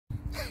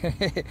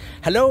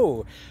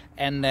Hello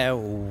and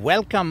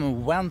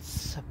welcome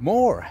once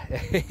more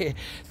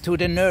to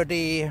the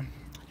nerdy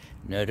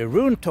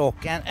rune talk,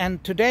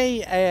 and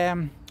today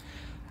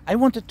I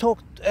want to talk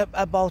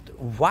about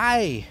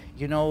why,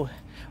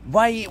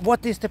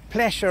 what is the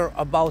pleasure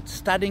about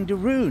studying the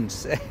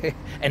runes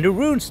and the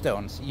rune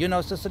stones,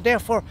 so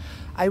therefore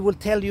I will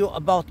tell you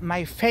about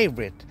my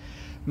favorite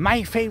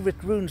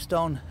rune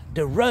stone,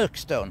 the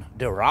RUNE-STONE,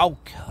 the Rauk,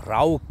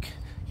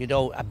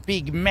 a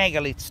big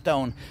megalith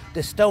stone,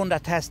 the stone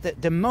that has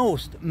the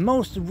most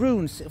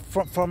runes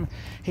from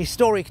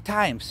historic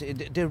times.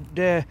 It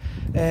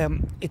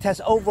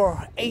has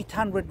over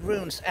 800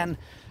 runes, and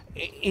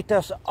it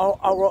is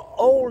our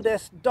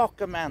oldest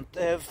document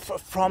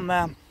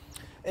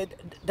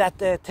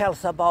that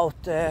tells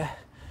about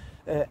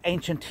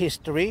ancient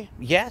history,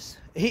 yes,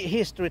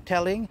 history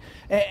telling,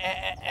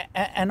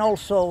 and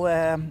also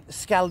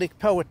skaldic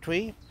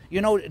poetry.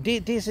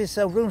 This is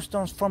a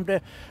runestone from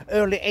the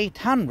early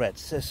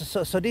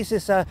 800s. So this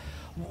is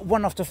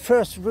one of the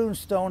first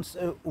runestones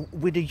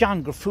with a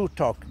younger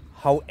Futhark.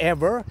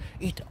 However,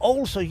 it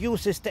also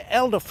uses the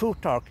elder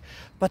Futhark,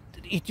 but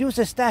it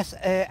uses that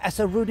as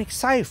a runic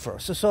cipher.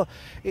 So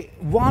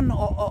one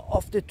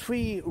of the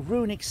three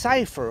runic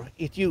cipher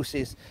it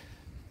uses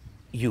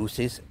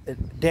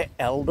the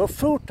elder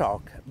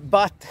Futhark,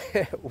 but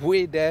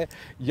with a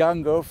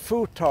younger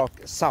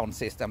Futhark sound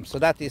system. So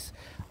that is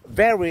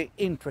very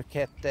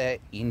intricate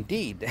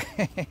indeed.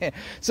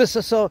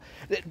 so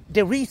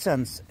the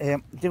reasons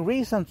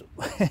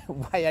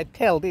why I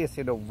tell this,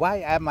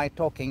 why am I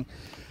talking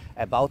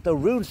about the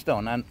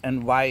runestone,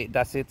 and why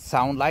does it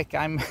sound like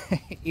I'm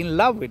in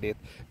love with it?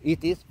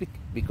 It is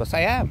because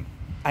I am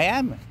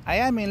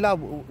in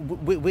love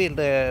with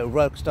the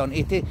RUNE-STONE.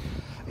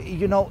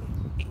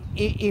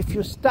 If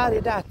you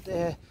study that,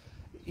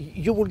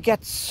 you will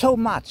get so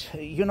much.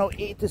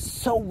 It is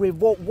so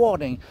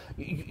rewarding.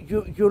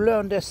 You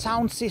learn the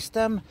sound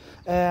system.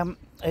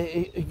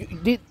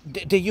 They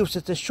use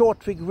the short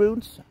twig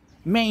runes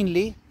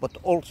mainly, but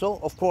also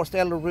of course the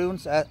elder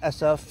runes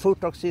as a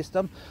Futhark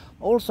system.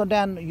 Also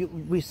then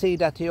we see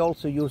that he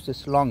also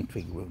uses long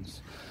twig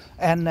runes,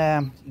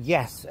 and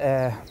yes,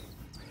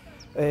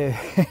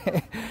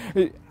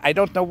 I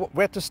don't know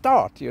where to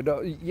start.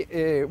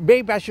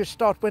 Maybe I should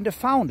start when they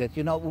found it.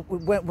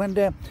 When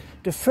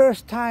the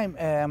first time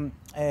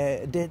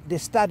they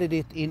studied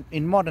it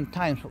in modern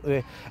times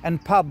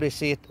and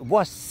published it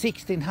was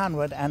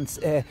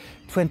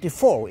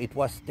 1624. It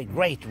was the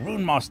great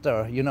rune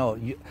master,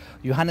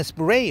 Johannes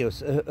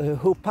Boreus,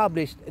 who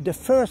published the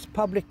first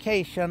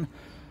publication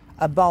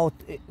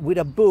with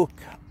a book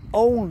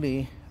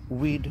only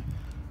with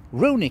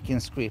runic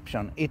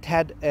inscription. It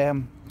had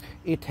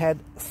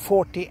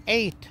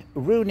 48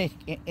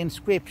 runic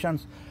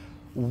inscriptions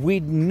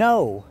with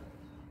no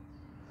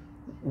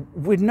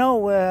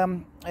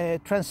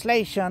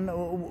translation,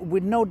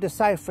 with no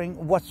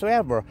deciphering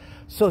whatsoever.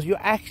 So you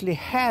actually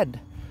had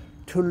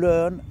to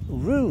learn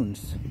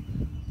runes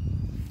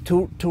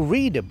to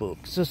read a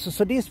book.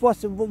 So this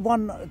was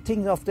one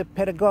thing of the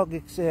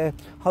pedagogics,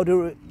 how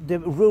the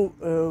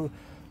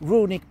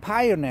runic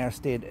pioneers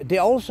did. They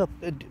also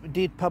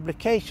did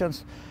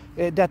publications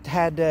that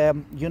had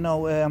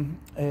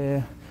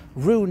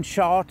rune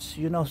charts,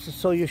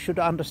 so you should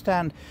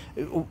understand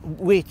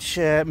which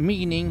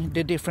meaning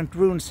the different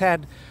runes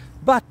had.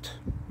 But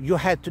you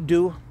had to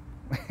do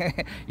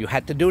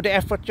the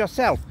effort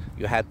yourself.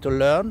 You had to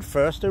learn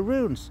first the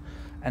runes,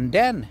 and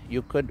then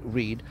you could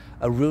read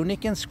a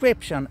runic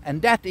inscription,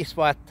 and that is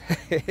what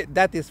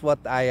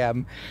I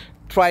am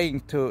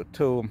trying to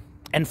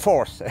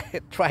enforce,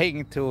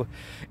 trying to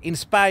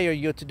inspire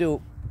you to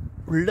do.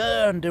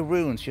 Learn the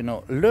runes,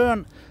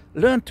 learn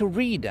to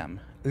read them,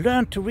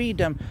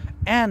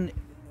 and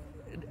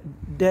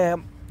the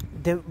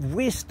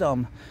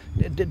wisdom,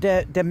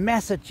 the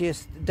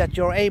messages that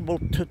you're able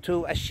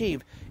to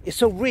achieve is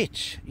so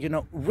rich,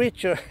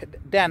 richer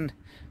than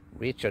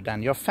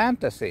your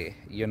fantasy,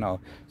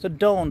 So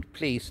don't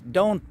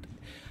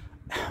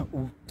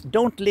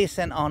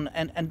listen on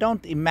and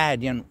don't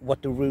imagine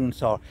what the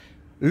runes are.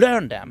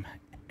 Learn them,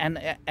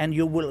 and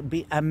you will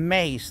be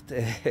amazed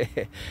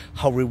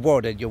how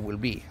rewarded you will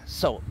be.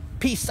 So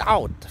peace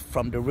out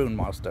from the Rune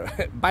Master.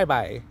 Bye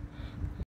bye.